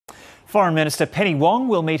Foreign Minister Penny Wong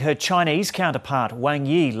will meet her Chinese counterpart Wang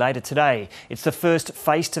Yi later today. It's the first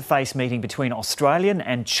face-to-face meeting between Australian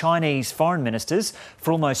and Chinese foreign ministers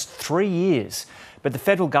for almost 3 years. But the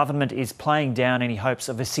federal government is playing down any hopes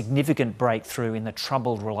of a significant breakthrough in the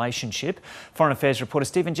troubled relationship. Foreign Affairs reporter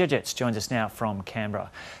Stephen Jejets joins us now from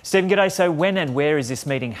Canberra. Stephen, g'day. So when and where is this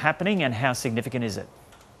meeting happening and how significant is it?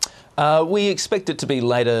 We expect it to be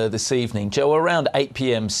later this evening, Joe, around 8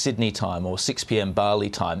 p.m. Sydney time or 6 p.m. Bali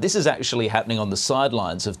time. This is actually happening on the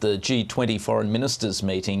sidelines of the G20 foreign ministers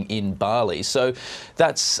meeting in Bali. So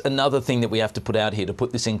that's another thing that we have to put out here to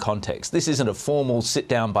put this in context. This isn't a formal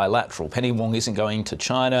sit-down bilateral. Penny Wong isn't going to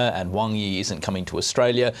China and Wang Yi isn't coming to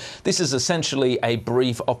Australia. This is essentially a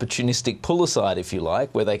brief opportunistic pull-aside, if you like,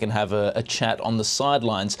 where they can have a chat on the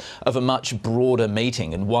sidelines of a much broader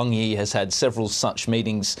meeting. And Wang Yi has had several such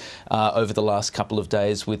meetings over the last couple of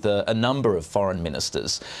days with a number of foreign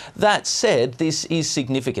ministers. That said, this is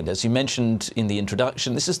significant. As you mentioned in the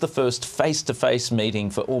introduction, this is the first face-to-face meeting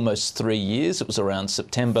for almost 3 years. It was around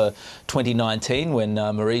September 2019 when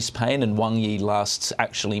Maurice Payne and Wang Yi last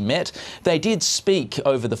actually met. They did speak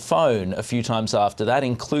over the phone a few times after that,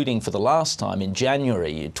 including for the last time in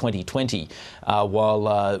January 2020,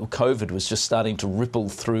 while COVID was just starting to ripple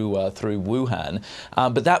through Wuhan.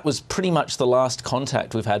 But that was pretty much the last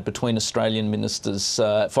contact we've had between Australian ministers,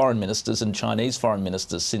 foreign ministers and Chinese foreign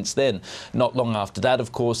ministers since then. Not long after that,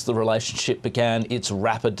 of course, the relationship began its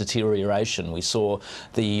rapid deterioration. We saw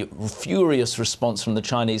the furious response from the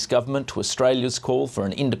Chinese government to Australia's call for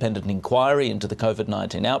an independent inquiry into the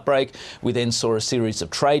COVID-19 outbreak. We then saw a series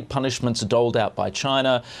of trade punishments doled out by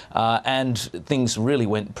China, and things really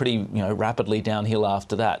went pretty rapidly downhill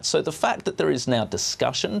after that. So the fact that there is now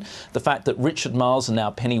discussion, the fact that Richard Marles and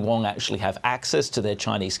now Penny Wong actually have access to their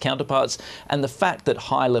Chinese counterparts, and the fact that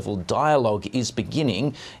high-level dialogue is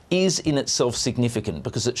beginning is in itself significant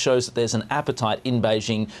because it shows that there's an appetite in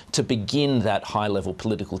Beijing to begin that high-level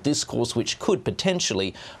political discourse, which could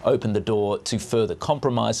potentially open the door to further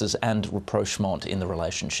compromises and rapprochement in the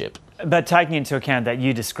relationship. But taking into account that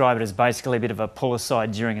you describe it as basically a bit of a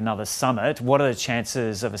pull-aside during another summit, what are the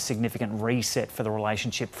chances of a significant reset for the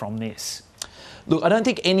relationship from this? Look, I don't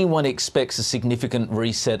think anyone expects a significant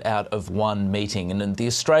reset out of one meeting, and the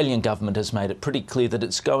Australian government has made it pretty clear that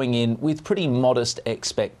it's going in with pretty modest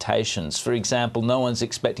expectations. For example, no one's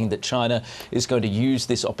expecting that China is going to use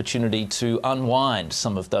this opportunity to unwind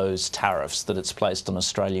some of those tariffs that it's placed on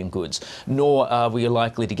Australian goods, nor are we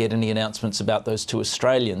likely to get any announcements about those two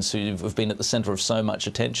Australians who have been at the centre of so much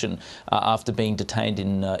attention after being detained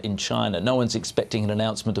in China. No one's expecting an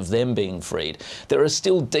announcement of them being freed. There are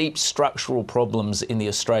still deep structural problems in the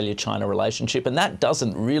Australia-China relationship, and that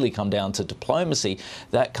doesn't really come down to diplomacy.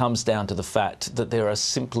 That comes down to the fact that there are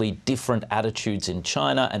simply different attitudes in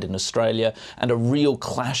China and in Australia, and a real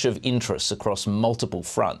clash of interests across multiple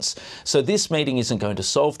fronts. So this meeting isn't going to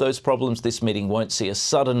solve those problems. This meeting won't see a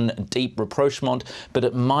sudden, deep rapprochement, but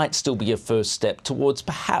it might still be a first step towards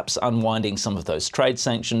perhaps unwinding some of those trade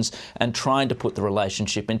sanctions and trying to put the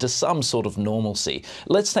relationship into some sort of normalcy.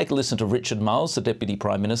 Let's take a listen to Richard Marles, the Deputy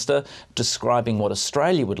Prime Minister, describing what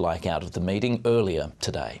Australia would like out of the meeting earlier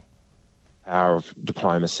today. Power of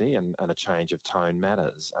diplomacy and a change of tone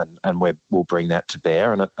matters, and we'll bring that to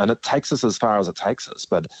bear, and it takes us as far as it takes us,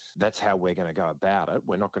 but that's how we're going to go about it.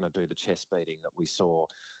 We're not going to do the chest beating that we saw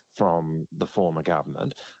from the former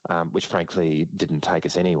government, which frankly didn't take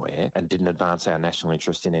us anywhere and didn't advance our national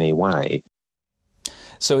interest in any way.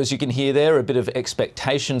 So as you can hear there, a bit of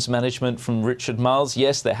expectations management from Richard Marles.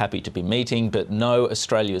 Yes, they're happy to be meeting, but no,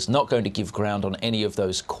 Australia is not going to give ground on any of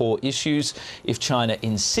those core issues. If China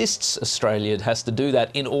insists Australia has to do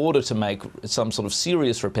that in order to make some sort of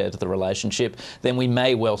serious repair to the relationship, then we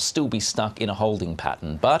may well still be stuck in a holding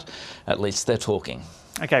pattern. But at least they're talking.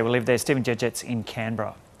 OK, we'll leave there. Stephen Jejets in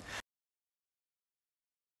Canberra.